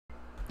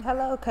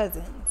Hello,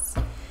 cousins.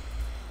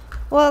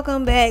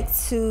 Welcome back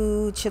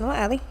to Chillin' with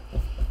Allie.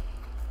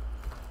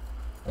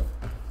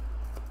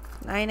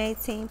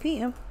 9:18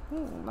 p.m.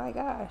 Oh my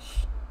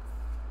gosh.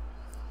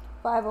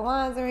 5 of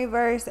Wands in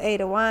reverse,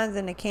 8 of Wands,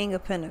 and the King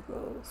of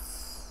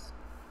Pentacles.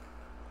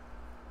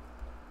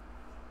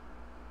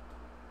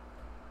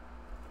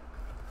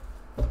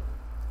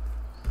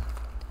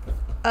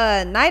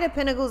 Knight of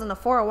Pentacles and the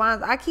 4 of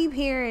Wands. I keep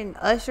hearing,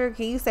 Usher,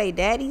 can you say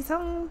daddy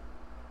something?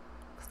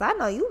 I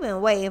know you've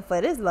been waiting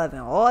for this loving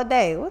all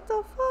day. What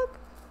the fuck?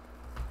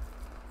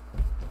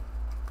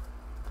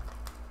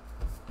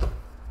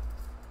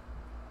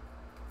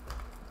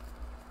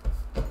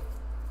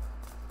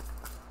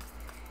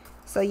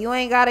 So you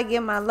ain't gotta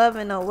give my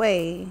loving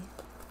away.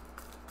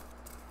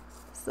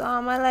 So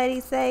all my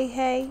ladies say,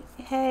 hey,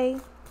 hey,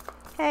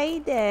 hey,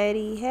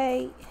 daddy,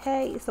 hey,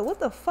 hey. So what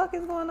the fuck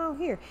is going on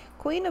here?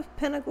 Queen of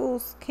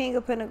Pentacles, King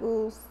of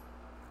Pentacles,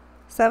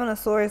 7 of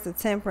Swords, the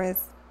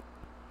Temperance,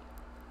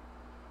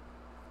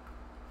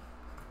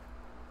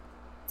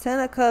 10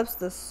 of Cups,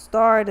 the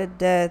Star, the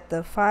Death,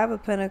 the 5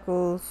 of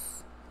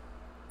Pentacles,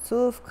 2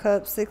 of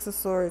Cups, 6 of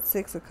Swords,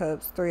 6 of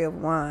Cups, 3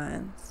 of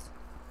Wands.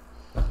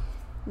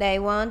 They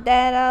want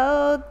that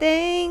old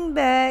thing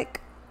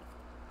back.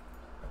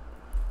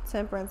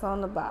 Temperance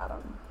on the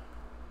bottom.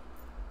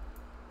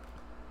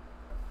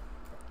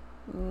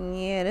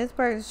 Yeah, this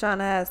person's trying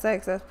to have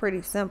sex. That's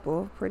pretty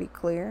simple, pretty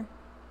clear.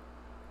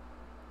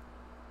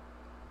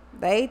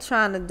 They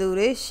trying to do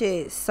this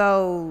shit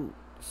so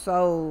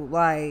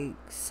like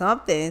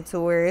something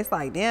to where it's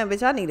like, damn,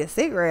 bitch, I need a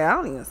cigarette. I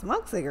don't even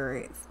smoke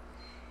cigarettes.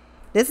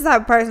 This is the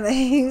type of person that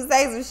you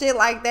say some shit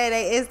like that,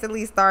 they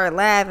instantly start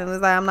laughing.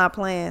 It's like, I'm not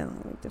playing.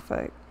 What the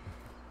fuck?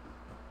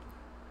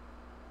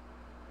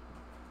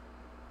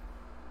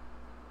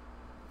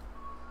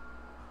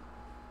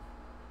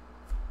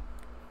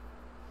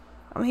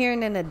 I'm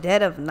hearing in the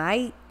dead of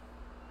night,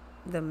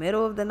 the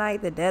middle of the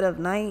night, the dead of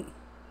night.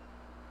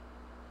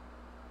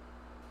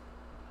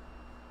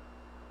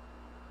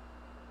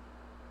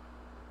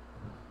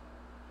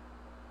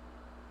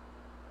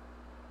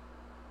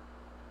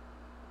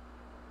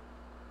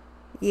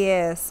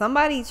 Yeah,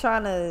 somebody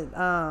trying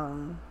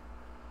to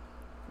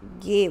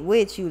get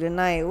with you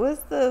tonight. What's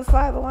the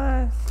 5 of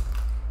Wands?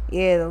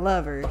 Yeah, the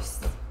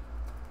Lovers.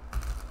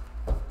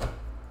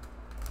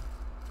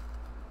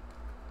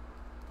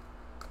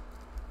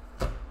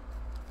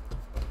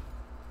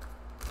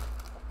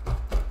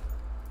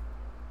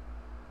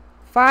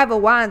 Five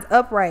of Wands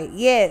upright.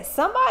 Yeah,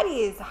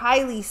 somebody is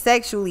highly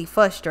sexually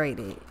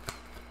frustrated.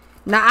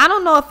 Now, I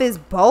don't know if it's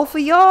both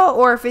of y'all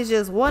or if it's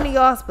just one of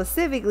y'all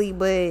specifically,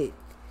 but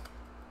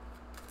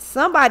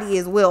somebody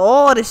is with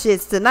all the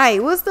shits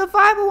tonight. What's the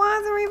 5 of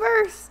Wands in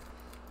reverse?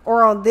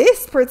 Or on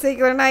this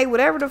particular night,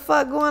 whatever the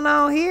fuck going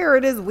on here,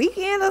 or this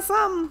weekend or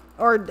something.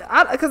 Or,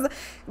 because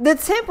the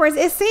Temperance,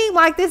 it seemed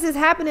like this is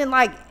happening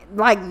like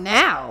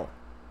now.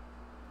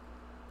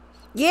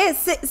 Yeah,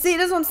 see,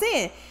 that's what I'm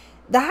saying.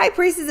 The High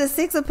Priestess, the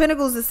 6 of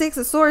Pentacles, the 6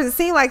 of Swords, it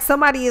seems like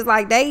somebody is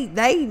like, they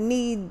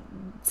need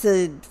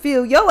to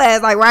feel your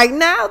ass like right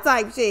now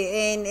type shit.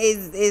 And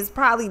it's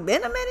probably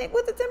been a minute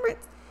with the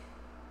Temperance.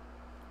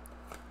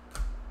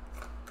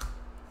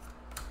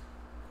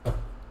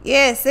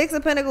 Yeah, 6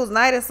 of Pentacles,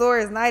 Knight of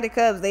Swords, Knight of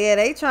Cups. Yeah,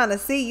 they trying to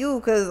see you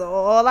because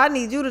all I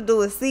need you to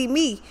do is see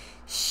me.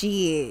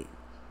 Shit.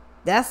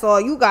 That's all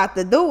you got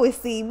to do is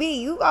see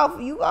me. You gonna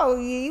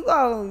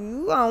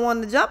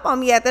want to jump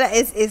on me after that.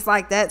 It's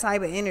like that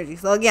type of energy.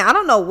 So again, I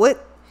don't know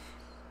what,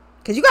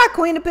 because you got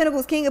Queen of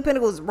Pentacles, King of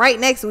Pentacles right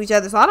next to each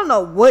other. So I don't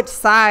know which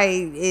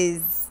side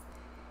is,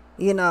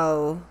 you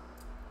know.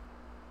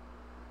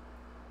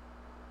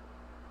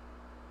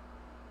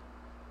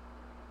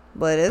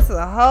 But it's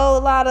a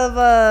whole lot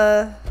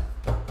of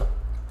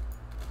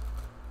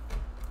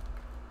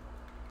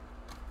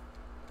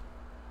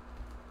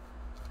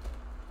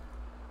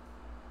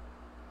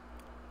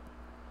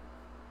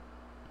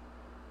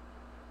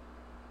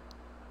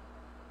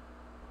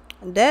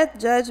Death,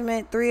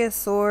 Judgment, 3 of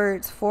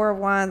Swords, 4 of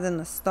Wands, and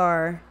the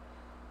Star,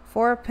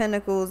 4 of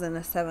Pentacles, and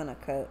the 7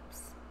 of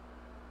Cups.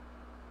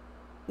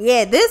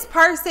 Yeah, this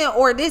person,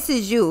 or this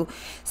is you.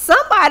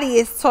 Somebody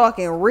is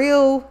talking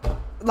real,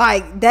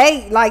 like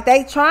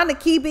they trying to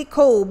keep it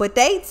cool, but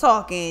they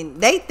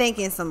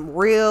thinking some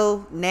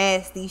real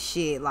nasty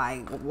shit.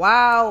 Like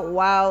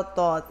wild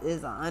thoughts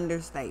is an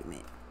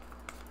understatement.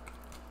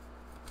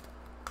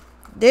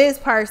 This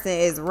person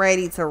is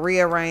ready to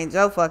rearrange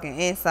your fucking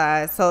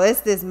inside. So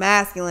it's this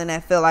masculine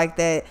that feel like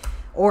that,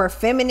 or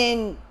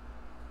feminine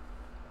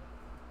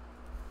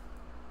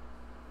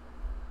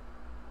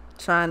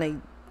trying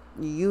to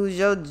use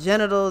your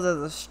genitals as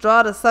a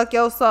straw to suck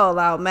your soul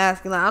out.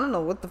 Masculine. I don't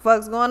know what the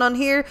fuck's going on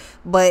here,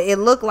 but it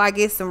looked like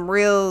it's some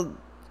real.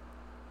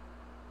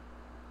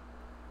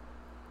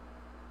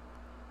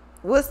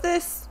 What's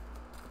this?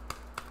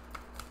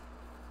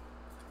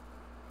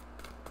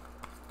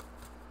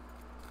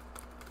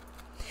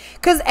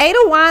 Because 8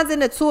 of Wands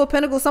and the 2 of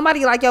Pentacles,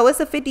 somebody like, yo, it's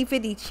a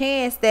 50-50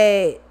 chance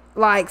that,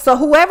 like, so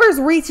whoever's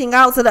reaching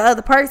out to the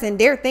other person,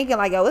 they're thinking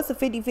like, yo, it's a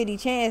 50-50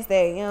 chance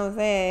that, you know what I'm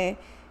saying,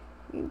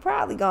 You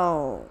probably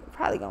gonna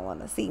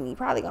want to see me.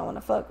 Probably gonna want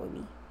to fuck with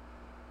me.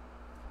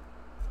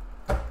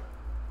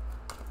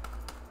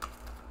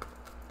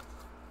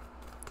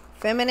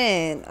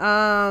 Feminine.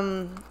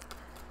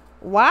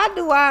 Why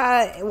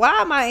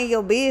am I in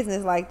your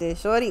business like this,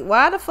 shorty?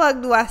 Why the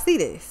fuck do I see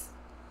this?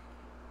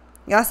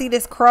 Y'all see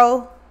this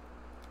crow?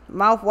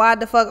 Mouth wide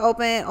the fuck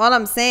open. All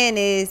I'm saying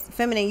is,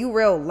 feminine, you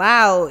real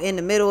loud in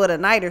the middle of the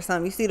night or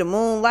something. You see the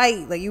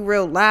moonlight? Like, you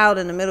real loud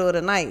in the middle of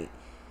the night.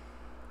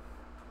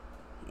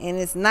 And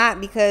it's not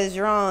because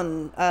you're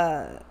on,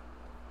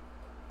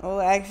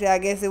 well, actually, I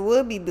guess it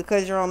would be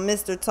because you're on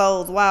Mr.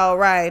 Toad's Wild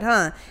Ride,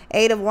 huh?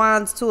 8 of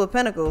Wands, 2 of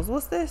Pentacles.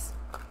 What's this?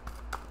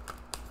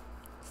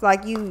 It's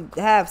like you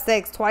have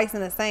sex twice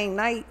in the same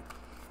night.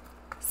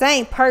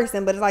 Same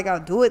person, but it's like I'll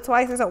do it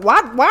twice or something.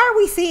 Why are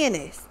we seeing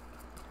this?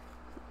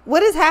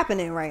 What is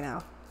happening right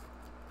now?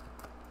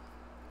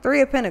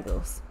 3 of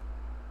Pentacles.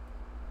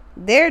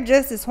 They're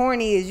just as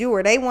horny as you,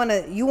 or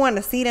you want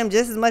to see them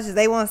just as much as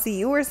they want to see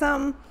you or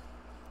something.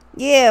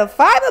 Yeah,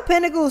 5 of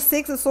Pentacles,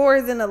 6 of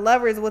Swords, and the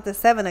Lovers with the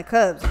 7 of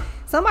Cups.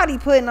 Somebody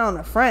putting on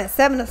the front.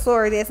 7 of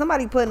Swords. Yeah,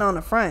 somebody putting on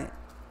the front.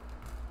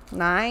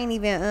 Nah, I ain't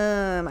even,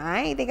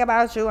 I ain't think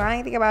about you. I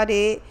ain't think about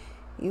it.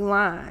 You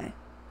lying.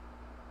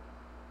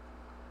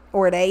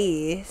 Or they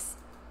is.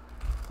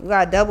 You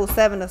got double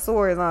 7 of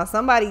Swords on.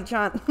 Somebody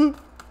trying.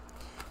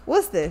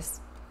 What's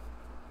this?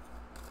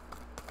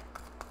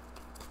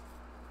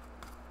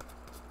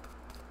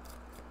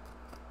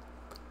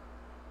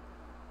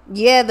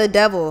 Yeah, the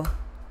Devil.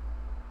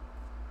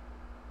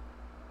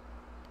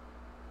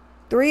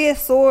 3 of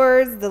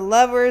Swords, the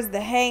Lovers,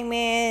 the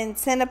Hangman,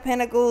 10 of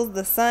Pentacles,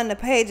 the Sun, the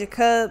Page of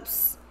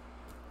Cups,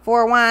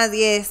 4 of Wands.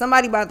 Yeah,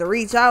 somebody about to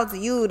reach out to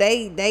you.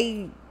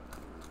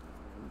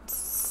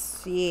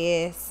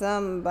 Yeah,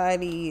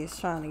 somebody is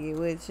trying to get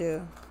with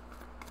you.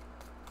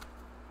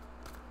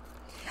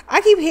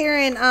 I keep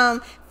hearing,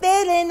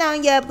 feeling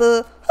on your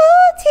booty.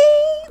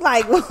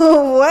 Like, what?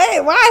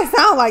 Why it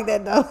sound like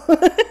that, though?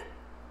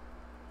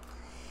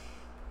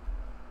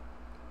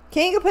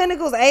 King of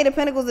Pentacles, 8 of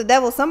Pentacles, the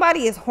Devil.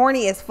 Somebody is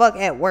horny as fuck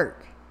at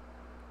work.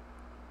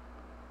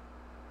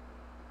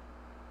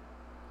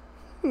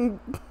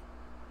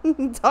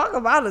 Talk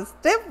about a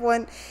stiff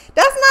one.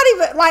 That's not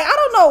even, like, I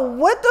don't know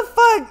what the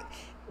fuck.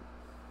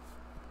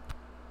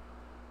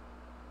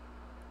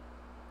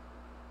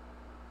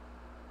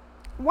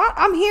 What?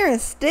 I'm hearing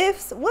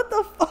stiffs. What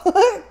the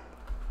fuck?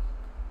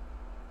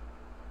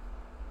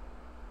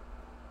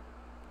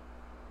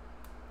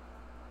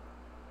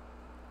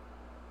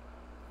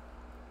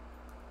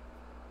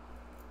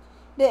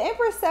 The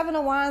Empress, 7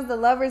 of Wands, the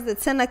Lovers, the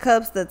 10 of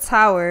Cups, the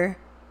Tower,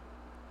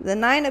 the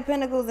 9 of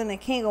Pentacles, and the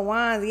King of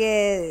Wands.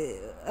 Yeah,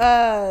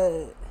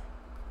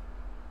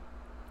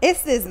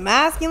 it's this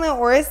masculine,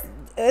 or it's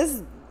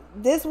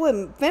this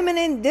what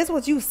feminine? This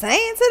what you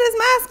saying to this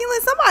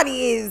masculine?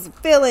 Somebody is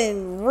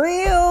feeling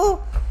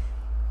real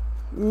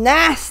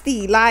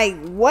nasty. Like,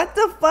 what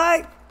the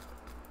fuck?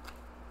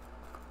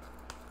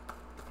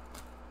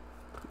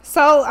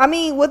 So, I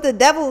mean, with the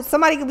Devil,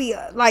 somebody could be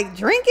like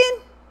drinking.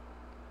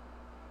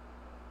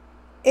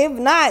 If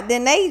not,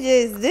 then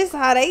it's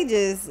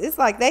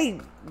like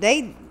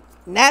they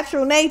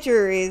natural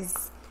nature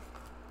is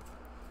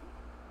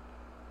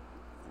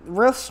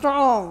real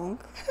strong.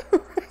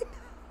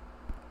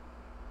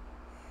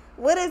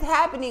 What is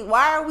happening?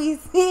 Why are we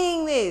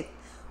seeing this?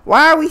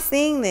 Why are we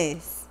seeing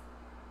this?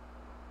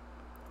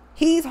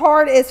 He's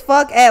hard as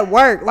fuck at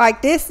work.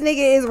 Like, this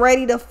nigga is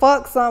ready to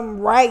fuck something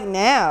right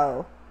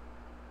now.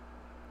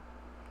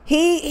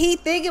 He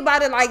think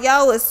about it like,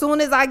 yo, as soon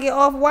as I get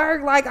off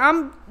work, like,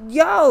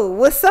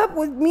 what's up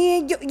with me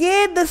and you?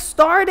 Yeah, the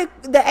star,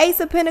 the Ace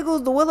of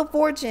Pentacles, the Wheel of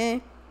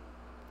Fortune,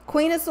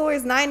 Queen of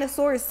Swords, 9 of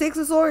Swords, 6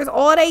 of Swords.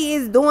 All they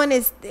is doing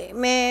is,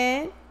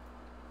 man.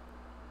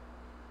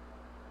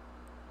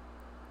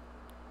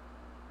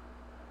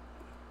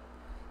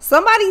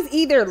 Somebody's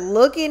either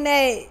looking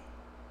at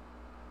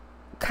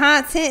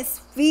contents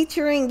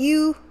featuring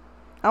you.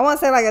 I want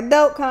to say like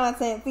adult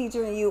content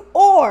featuring you,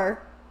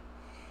 or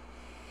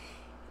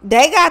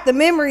they got the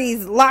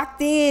memories locked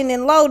in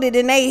and loaded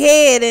in their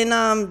head, and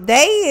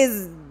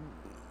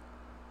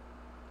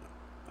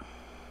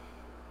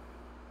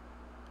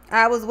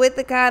I was with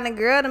the kind of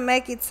girl to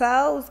make your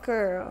toes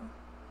curl.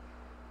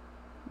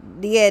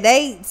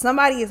 Yeah,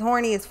 somebody is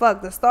horny as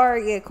fuck. The star,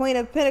 yeah, Queen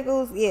of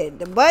Pentacles, yeah,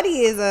 the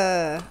buddy is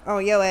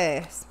on your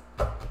ass.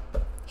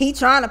 He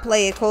trying to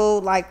play it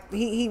cool, like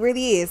he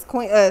really is.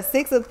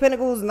 6 of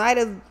Pentacles, Knight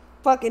of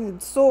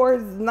fucking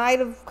Swords,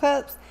 Knight of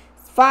Cups,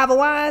 5 of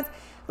Wands.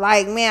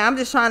 Like, man, I'm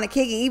just trying to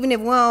kick it. Even if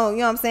we don't,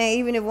 you know what I'm saying?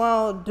 Even if we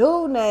don't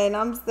do nothing,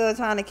 I'm still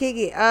trying to kick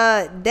it.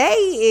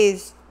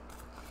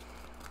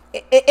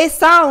 It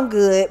sound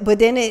good, but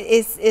then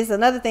it's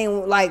another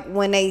thing. Like,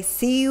 when they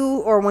see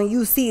you or when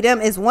you see them,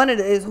 it's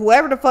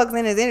whoever the fuck's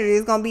in this energy.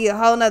 It's gonna be a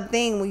whole nother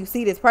thing when you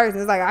see this person.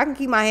 It's like, I can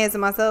keep my hands to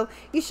myself.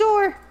 You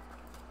sure?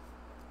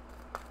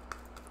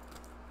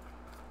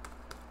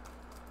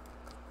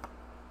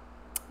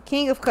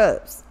 King of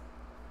Cups.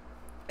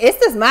 It's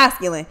this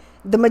masculine,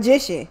 the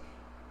Magician.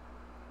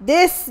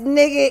 This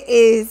nigga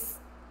is,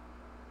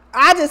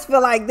 I just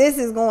feel like this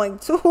is going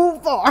too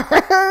far.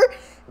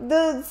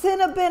 The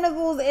Ten of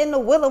Pentacles and the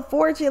Wheel of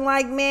Fortune,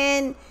 like,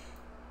 man,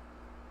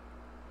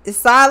 it's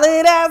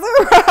solid as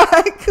a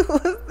rock.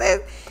 What's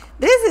this?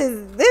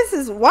 This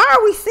is, why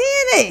are we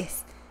seeing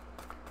this?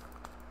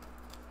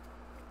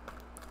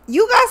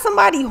 You got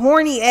somebody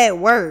horny at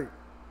work.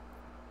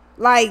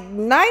 Like,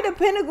 Knight of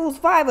Pentacles,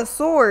 Five of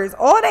Swords,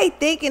 all they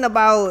thinking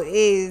about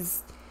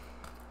is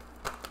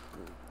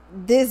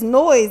this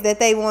noise that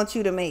they want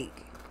you to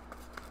make.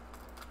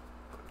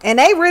 And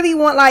they really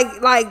want,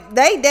 like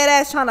they dead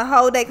ass trying to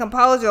hold their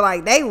composure.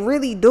 Like, they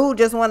really do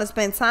just want to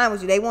spend time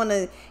with you. They want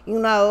to, you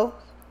know,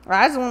 or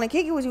I just want to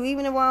kick it with you,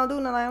 even if I don't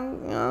do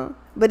nothing, you know.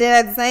 But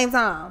then at the same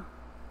time,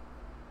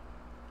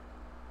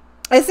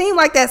 it seems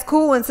like that's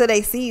cool until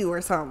they see you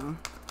or something.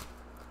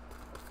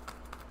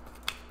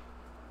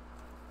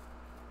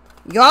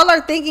 Y'all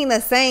are thinking the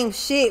same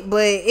shit,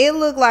 but it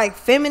look like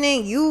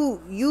feminine.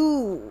 You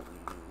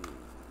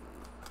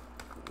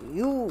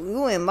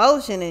in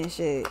motion and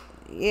shit.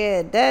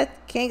 Yeah,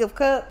 that King of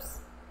Cups,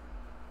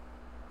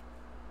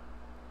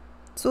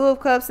 Two of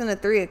Cups, and a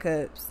Three of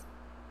Cups.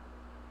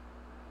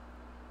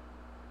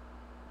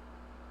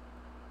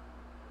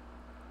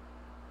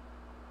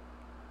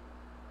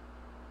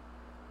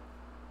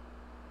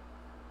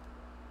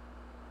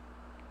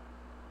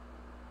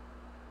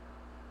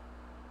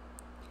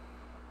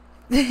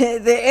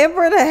 The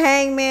Emperor, the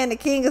Hangman, the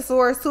King of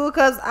Swords, Two of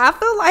Cups. I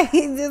feel like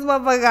this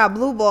motherfucker got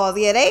blue balls.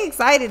 Yeah, they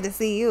excited to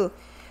see you.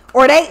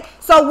 Or they,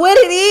 so what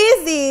it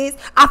is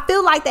I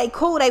feel like they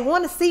cool. They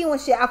want to see you and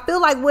shit. I feel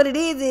like what it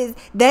is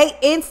they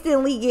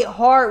instantly get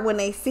hard when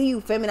they see you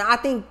feminine. I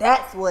think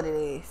that's what it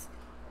is.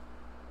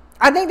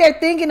 I think they're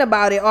thinking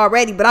about it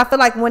already, but I feel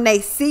like when they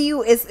see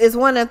you, it's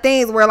one of the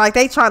things where like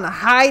they trying to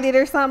hide it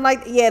or something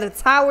like that. Yeah, the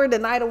Tower, the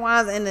Knight of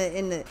Wands, and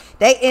the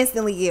they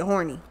instantly get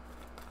horny.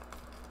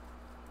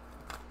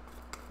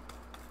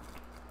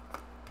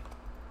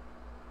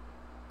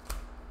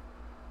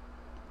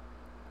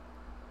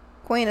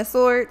 Queen of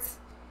Swords,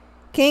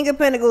 King of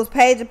Pentacles,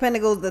 Page of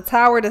Pentacles, the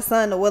Tower, the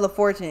Sun, the Wheel of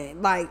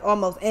Fortune, like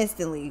almost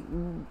instantly.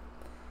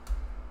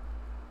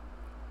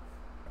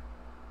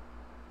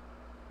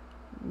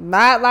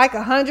 Not like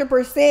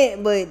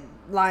 100%, but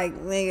like,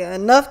 nigga,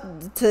 enough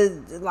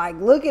to, like,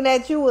 looking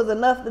at you was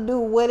enough to do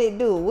what it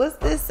do. What's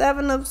this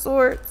Seven of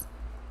Swords?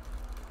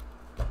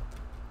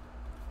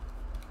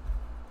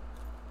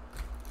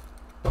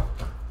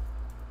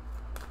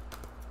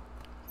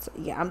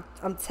 Yeah,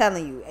 I'm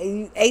telling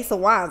you, Ace of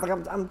Wands.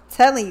 Like I'm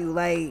telling you,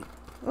 like,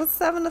 what's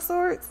Seven of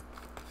Swords?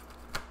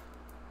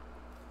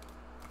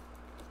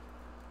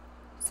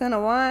 Ten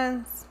of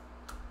Wands.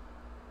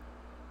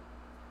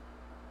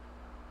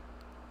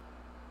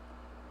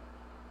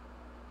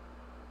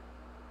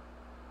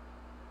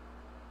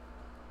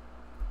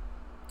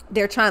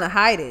 They're trying to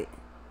hide it.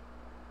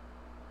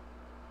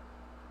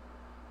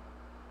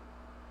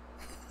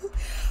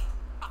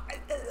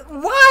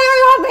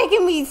 Why are y'all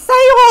making me say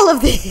all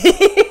of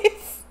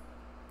this?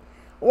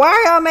 Why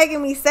are y'all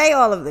making me say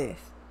all of this?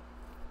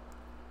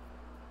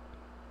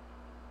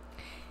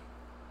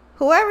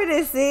 Whoever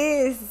this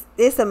is,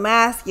 it's a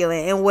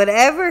masculine, and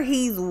whatever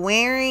he's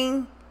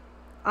wearing,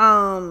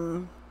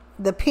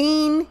 the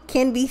peen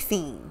can be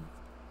seen.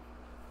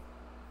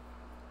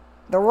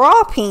 The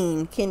raw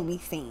peen can be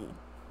seen.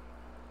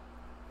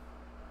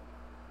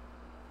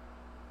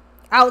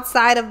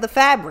 Outside of the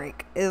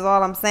fabric is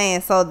all I'm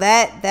saying. So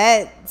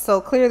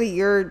so clearly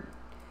you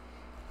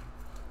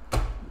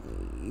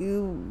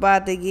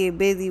about to get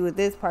busy with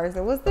this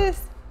person. What's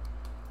this?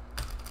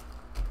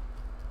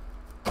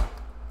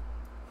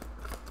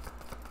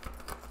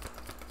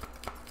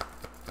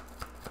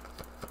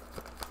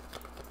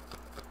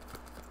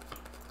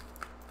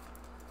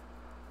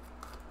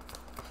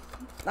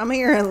 I'm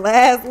hearing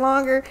last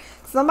longer.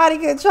 Somebody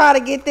could try to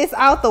get this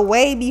out the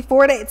way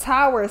before that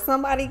tower.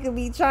 Somebody could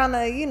be trying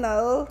to, you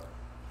know,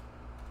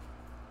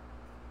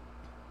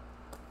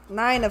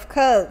 Nine of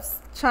Cups,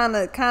 trying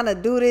to kind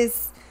of do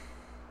this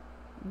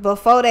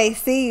before they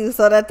see you,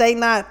 so that they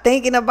not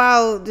thinking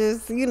about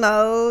just, you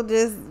know,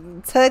 just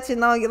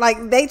touching on you.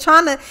 Like they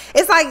trying to,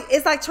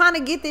 it's like trying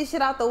to get this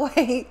shit out the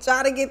way,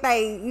 trying to get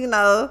they, you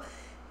know,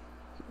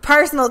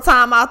 personal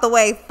time out the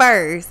way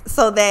first,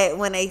 so that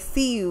when they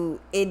see you,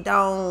 it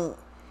don't,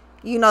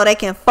 you know, they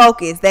can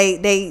focus.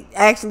 They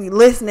actually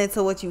listening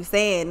to what you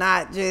saying,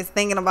 not just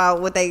thinking about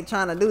what they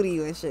trying to do to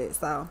you and shit.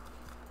 So,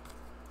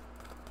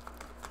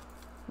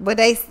 but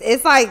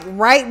it's like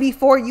right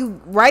before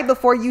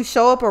you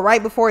show up, or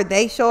right before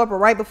they show up, or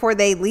right before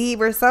they leave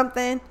or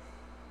something.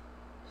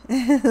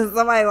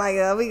 Somebody like,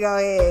 oh, we go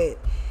ahead,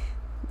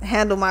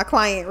 handle my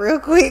client real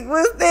quick.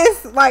 What's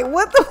this? Like,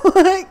 what the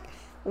fuck?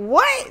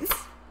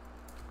 What?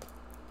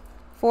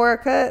 Four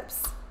of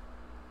Cups.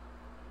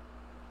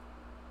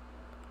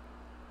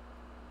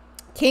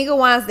 King of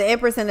Wands, the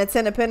Empress, and the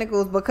Ten of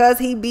Pentacles. Because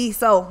he be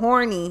so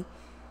horny,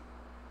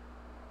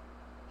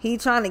 he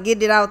trying to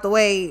get it out the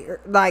way,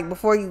 like,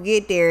 before you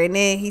get there. And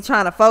then he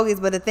trying to focus.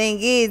 But the thing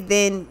is,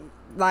 then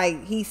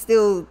like he's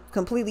still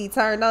completely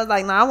turned. I was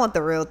like, nah, I want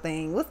the real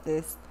thing. What's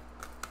this?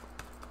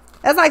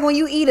 That's like when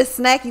you eat a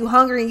snack, you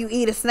hungry, and you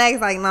eat a snack.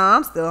 It's like, nah,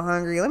 I'm still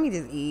hungry. Let me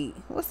just eat.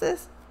 What's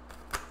this?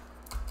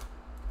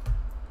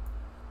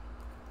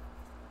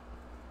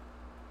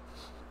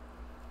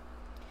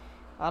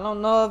 I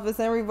don't know if it's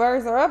in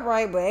reverse or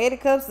upright, but 8 of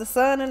Cups, the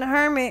Sun, and the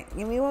Hermit.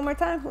 Give me one more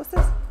time. What's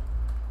this?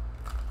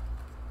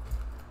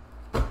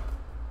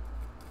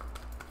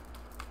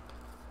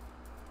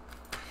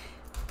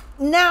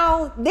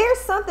 Now, there's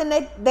something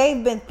that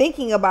they've been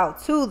thinking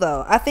about too,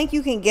 though. I think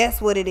you can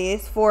guess what it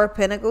is. 4 of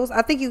Pentacles.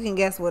 I think you can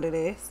guess what it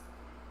is.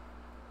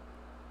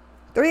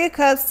 3 of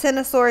Cups, 10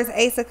 of Swords,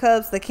 Ace of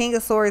Cups, the King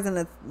of Swords,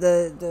 and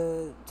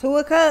the 2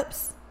 of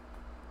Cups.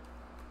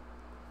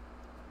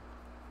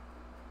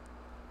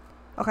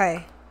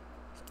 Okay.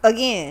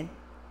 Again,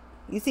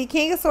 you see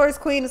King of Swords,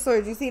 Queen of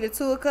Swords. You see the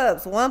 2 of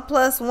Cups. 1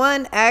 plus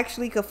 1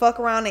 actually could fuck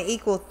around and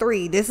equal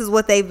 3. This is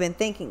what they've been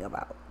thinking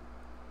about.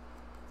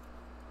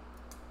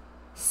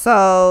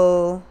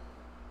 So,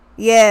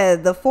 yeah,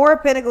 the 4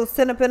 of Pentacles,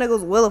 10 of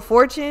Pentacles, Wheel of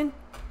Fortune.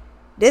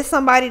 This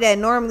somebody that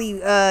normally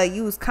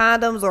use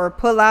condoms or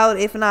pull out,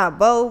 if not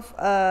both.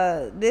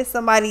 This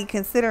somebody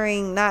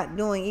considering not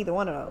doing either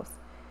one of those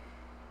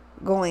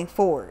going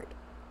forward.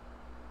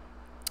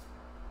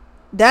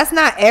 That's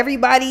not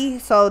everybody,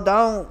 so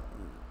don't.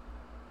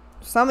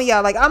 Some of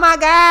y'all like, oh my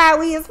God,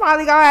 we is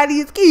probably gonna have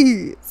these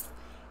kids.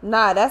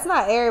 Nah, that's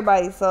not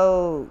everybody,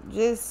 so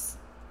just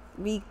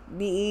be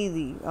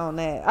easy on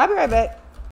that. I'll be right back.